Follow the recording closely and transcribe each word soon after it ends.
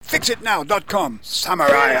fixitnow.com.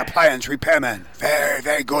 Samurai Appliance Repairman. Very,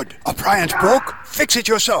 very good. Appliance broke? Fix it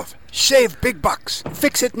yourself. Save big bucks.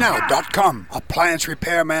 Fixitnow.com. Appliance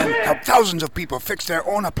Repairman help thousands of people fix their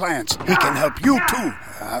own appliance. He can help you too.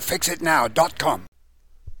 Fixitnow.com.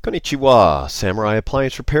 Konnichiwa, Samurai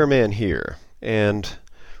Appliance Repairman here. And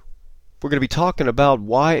we're going to be talking about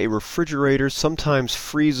why a refrigerator sometimes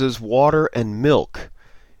freezes water and milk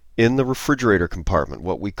in the refrigerator compartment,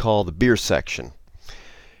 what we call the beer section.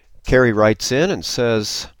 Carrie writes in and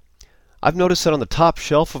says, I've noticed that on the top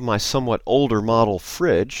shelf of my somewhat older model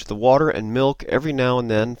fridge, the water and milk every now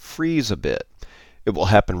and then freeze a bit. It will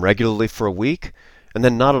happen regularly for a week, and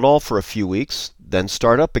then not at all for a few weeks, then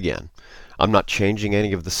start up again. I'm not changing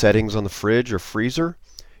any of the settings on the fridge or freezer.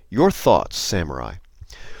 Your thoughts, Samurai?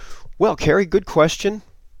 Well, Carrie, good question.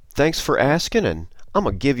 Thanks for asking, and I'm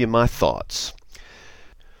going to give you my thoughts.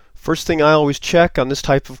 First thing I always check on this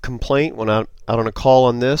type of complaint when I'm out on a call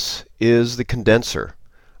on this is the condenser.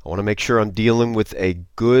 I want to make sure I'm dealing with a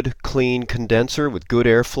good, clean condenser with good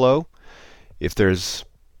airflow. If there's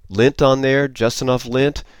lint on there, just enough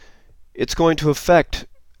lint, it's going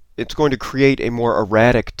to create a more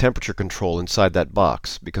erratic temperature control inside that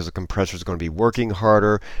box because the compressor is going to be working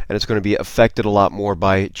harder and it's going to be affected a lot more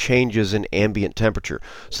by changes in ambient temperature.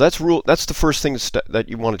 So that's the first thing that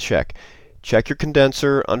you want to check. Check your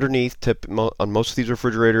condenser underneath. On most of these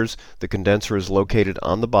refrigerators, the condenser is located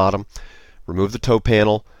on the bottom. Remove the toe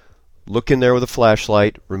panel. Look in there with a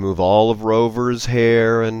flashlight. Remove all of Rover's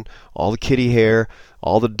hair and all the kitty hair,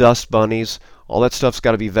 all the dust bunnies. All that stuff's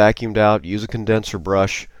got to be vacuumed out. Use a condenser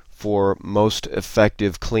brush for most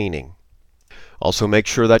effective cleaning. Also make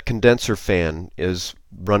sure that condenser fan is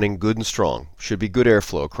running good and strong. Should be good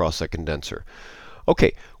airflow across that condenser.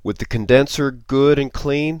 Okay, with the condenser good and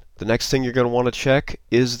clean, the next thing you're going to want to check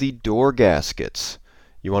is the door gaskets.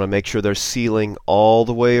 You want to make sure they're sealing all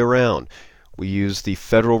the way around. We use the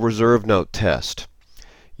Federal Reserve Note test.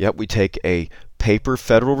 Yep, we take a paper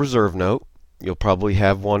Federal Reserve Note. You'll probably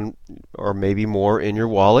have one or maybe more in your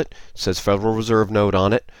wallet. It says Federal Reserve Note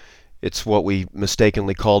on it. It's what we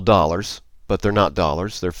mistakenly call dollars, but they're not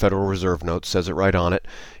dollars. They're Federal Reserve Notes, says it right on it.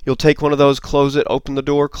 You'll take one of those, close it, open the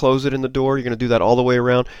door, close it in the door. You're going to do that all the way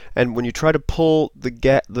around. And when you try to pull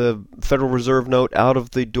the Federal Reserve Note out of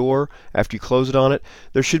the door after you close it on it,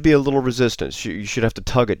 there should be a little resistance. You should have to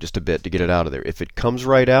tug it just a bit to get it out of there. If it comes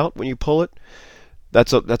right out when you pull it,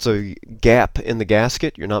 that's a gap in the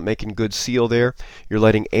gasket. You're not making good seal there. You're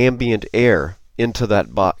letting ambient air into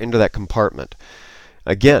that compartment.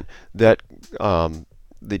 Again,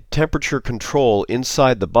 the temperature control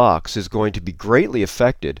inside the box is going to be greatly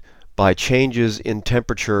affected by changes in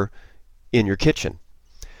temperature in your kitchen,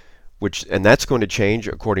 and that's going to change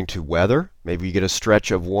according to weather. Maybe you get a stretch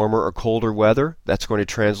of warmer or colder weather. That's going to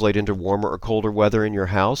translate into warmer or colder weather in your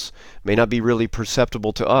house. May not be really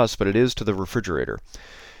perceptible to us, but it is to the refrigerator.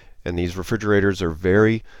 And these refrigerators are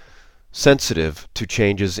very sensitive to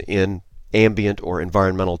changes in ambient or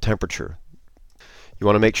environmental temperature. You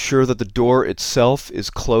want to make sure that the door itself is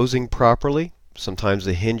closing properly. Sometimes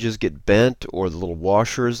the hinges get bent or the little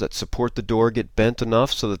washers that support the door get bent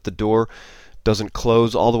enough so that the door doesn't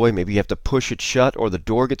close all the way. Maybe you have to push it shut or the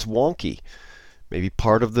door gets wonky. Maybe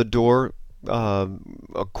part of the door, a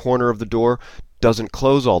corner of the door, doesn't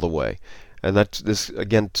close all the way. And this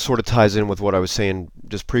again sort of ties in with what I was saying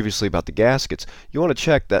just previously about the gaskets. You want to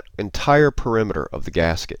check that entire perimeter of the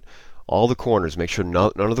gasket. All the corners. Make sure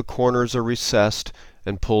none of the corners are recessed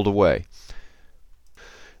and pulled away.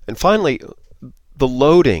 And finally, the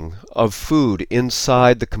loading of food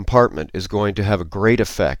inside the compartment is going to have a great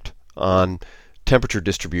effect on temperature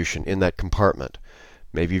distribution in that compartment.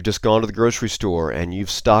 Maybe you've just gone to the grocery store and you've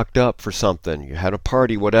stocked up for something. You had a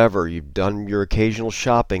party, whatever. You've done your occasional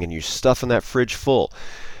shopping and you're stuffing that fridge full.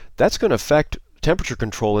 That's going to affect temperature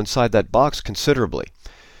control inside that box considerably.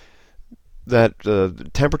 That the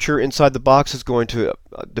temperature inside the box is going to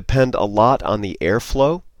depend a lot on the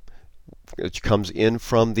airflow, which comes in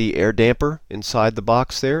from the air damper inside the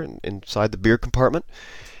box there, inside the beer compartment.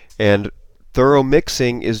 And thorough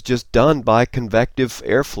mixing is just done by convective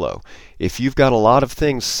airflow. If you've got a lot of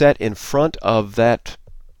things set in front of that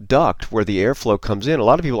duct where the airflow comes in, a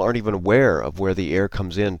lot of people aren't even aware of where the air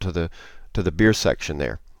comes in to the beer section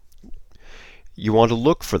there. You want to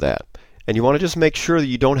look for that. And you want to just make sure that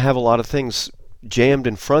you don't have a lot of things jammed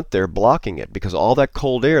in front there blocking it, because all that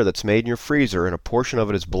cold air that's made in your freezer and a portion of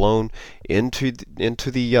it is blown into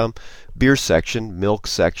the beer section, milk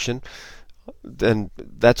section, then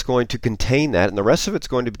that's going to contain that, and the rest of it's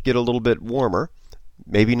going to get a little bit warmer.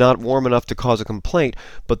 Maybe not warm enough to cause a complaint,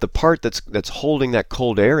 but the part that's holding that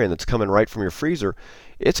cold air in, that's coming right from your freezer,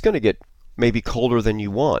 it's going to get may be colder than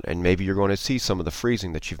you want, and maybe you're going to see some of the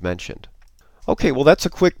freezing that you've mentioned. Okay, well that's a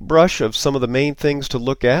quick brush of some of the main things to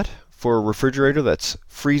look at for a refrigerator that's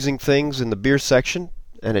freezing things in the beer section,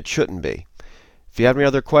 and it shouldn't be. If you have any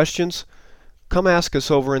other questions, come ask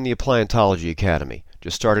us over in the Appliantology Academy.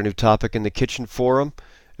 Just start a new topic in the kitchen forum,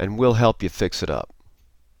 and we'll help you fix it up.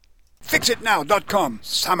 FixItNow.com.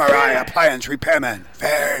 Samurai Appliance Repairman.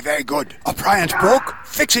 Very, very good. Appliance broke?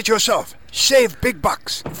 Fix it yourself. Save big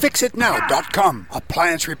bucks. FixItNow.com.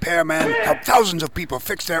 Appliance Repairman help thousands of people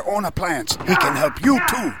fix their own appliance. He can help you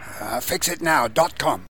too. FixItNow.com.